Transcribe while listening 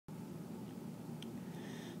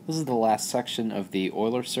This is the last section of the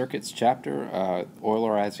Euler circuits chapter,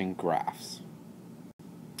 Eulerizing graphs.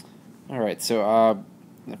 Alright, so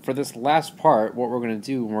for this last part, what we're going to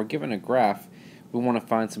do when we're given a graph, we want to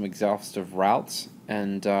find some exhaustive routes,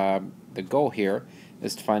 and the goal here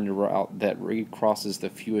is to find a route that recrosses the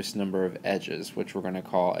fewest number of edges, which we're going to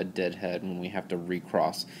call a deadhead when we have to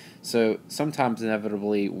recross. So sometimes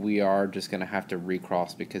inevitably we are just going to have to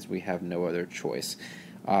recross because we have no other choice.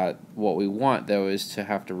 What we want, though, is to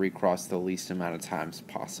have to recross the least amount of times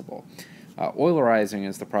possible. Eulerizing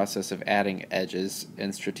is the process of adding edges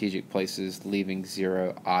in strategic places, leaving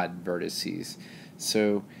zero odd vertices.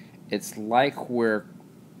 So it's like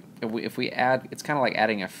if we add, it's kind of like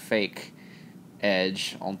adding a fake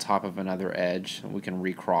edge on top of another edge, and we can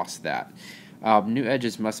recross that. New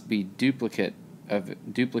edges must be duplicates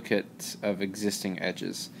of existing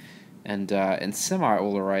edges. And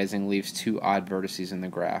semi-Eulerizing leaves two odd vertices in the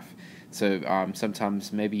graph. So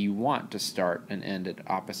sometimes maybe you want to start and end at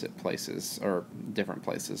opposite places or different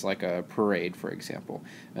places, like a parade, for example.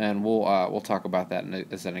 And we'll talk about that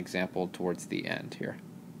as an example towards the end here.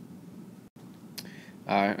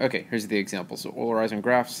 Okay, here's the example. So Eulerizing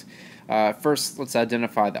graphs. First, let's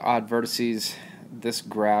identify the odd vertices. This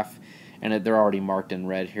graph, and they're already marked in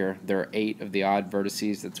red here. There are 8 of the odd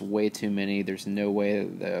vertices. That's way too many. There's no way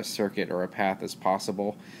that a circuit or a path is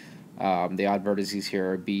possible. The odd vertices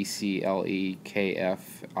here are B, C, L, E, K,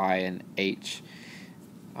 F, I, and H.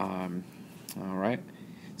 Alright,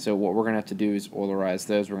 so what we're going to have to do is Eulerize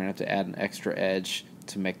those. We're going to have to add an extra edge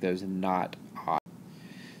to make those not odd.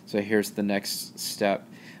 So here's the next step,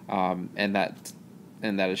 and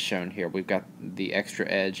that is shown here. We've got the extra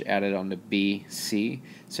edge added on to B, C.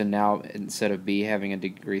 So now instead of B having a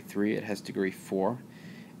degree 3, it has degree 4,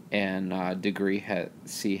 and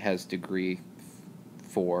C has degree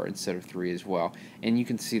 4 instead of 3 as well. And you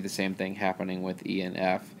can see the same thing happening with E and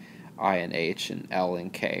F, I and H, and L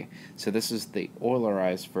and K. So this is the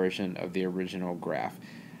Eulerized version of the original graph.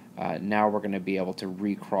 Now we're going to be able to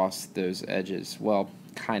recross those edges. Well,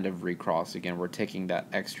 kind of recross. Again, we're taking that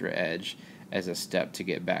extra edge as a step to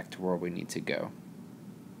get back to where we need to go.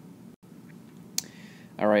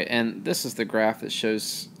 Alright, and this is the graph that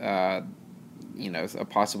shows a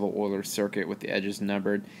possible Euler circuit with the edges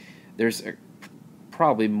numbered. There's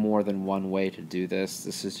probably more than one way to do this.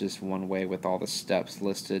 This is just one way with all the steps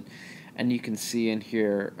listed, and you can see in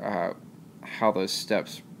here how those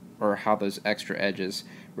steps or how those extra edges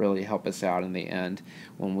really help us out in the end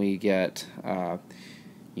when we get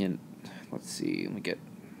let's see, let me get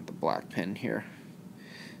the black pen here.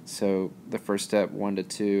 So the first step, 1 to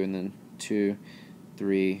 2, and then 2,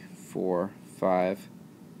 3, 4, 5,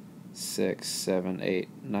 6, 7, 8,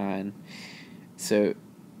 9. So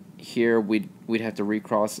here we'd have to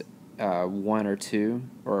recross 1 or 2,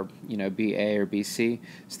 or be A or be C.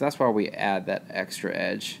 So that's why we add that extra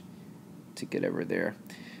edge to get over there.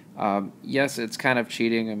 Yes, it's kind of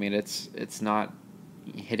cheating. I mean, it's not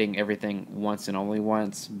hitting everything once and only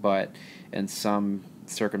once, but in some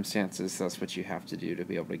circumstances that's what you have to do to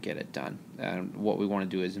be able to get it done. And what we want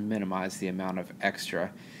to do is minimize the amount of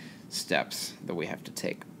extra steps that we have to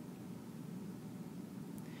take.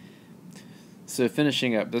 So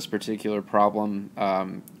finishing up this particular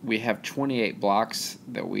problem, we have 28 blocks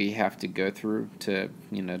that we have to go through to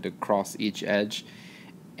cross each edge,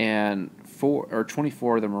 and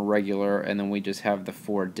 24 of them are regular, and then we just have the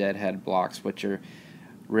 4 deadhead blocks, which are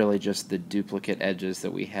really just the duplicate edges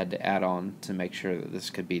that we had to add on to make sure that this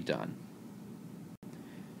could be done.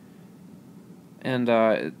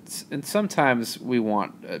 And sometimes we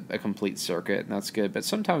want a complete circuit, and that's good, but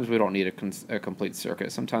sometimes we don't need a complete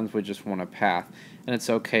circuit. Sometimes we just want a path, and it's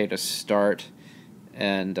okay to start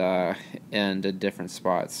and end at different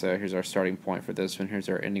spots. So here's our starting point for this one. Here's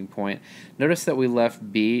our ending point. Notice that we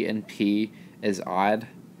left B and P as odd,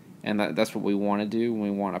 and that's what we want to do when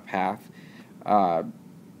we want a path.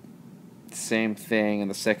 Same thing in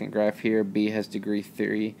the second graph here. B has degree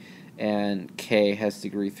 3 and K has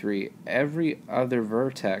degree 3. Every other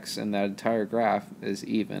vertex in that entire graph is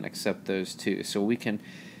even except those two. So we can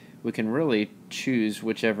really choose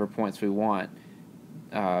whichever points we want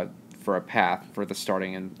for a path for the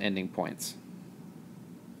starting and ending points.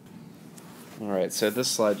 Alright, so this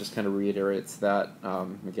slide just kind of reiterates that.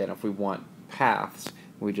 Again, if we want paths,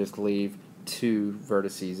 we just leave 2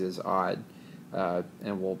 vertices as odd,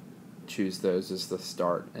 and we'll choose those as the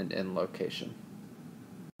start and end location.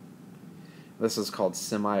 This is called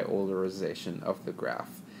semi-Eulerization of the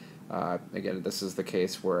graph. Again, this is the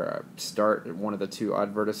case where I start at one of the 2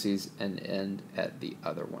 odd vertices and end at the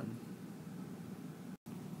other one.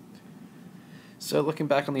 So looking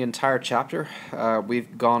back on the entire chapter,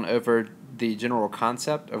 we've gone over the general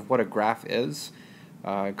concept of what a graph is,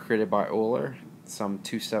 created by Euler some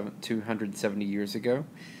 270 years ago.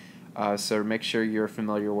 So make sure you're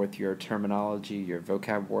familiar with your terminology, your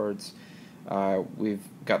vocab words. We've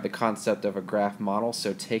got the concept of a graph model,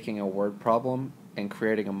 so taking a word problem and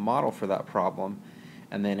creating a model for that problem,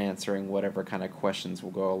 and then answering whatever kind of questions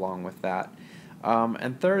will go along with that.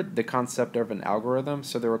 And third, the concept of an algorithm.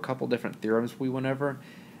 So there were a couple different theorems we went over,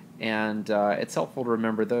 and it's helpful to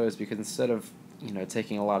remember those because instead of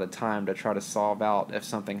taking a lot of time to try to solve out if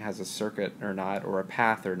something has a circuit or not, or a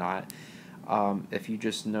path or not, if you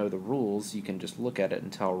just know the rules, you can just look at it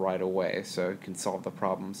and tell right away, so you can solve the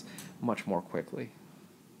problems much more quickly.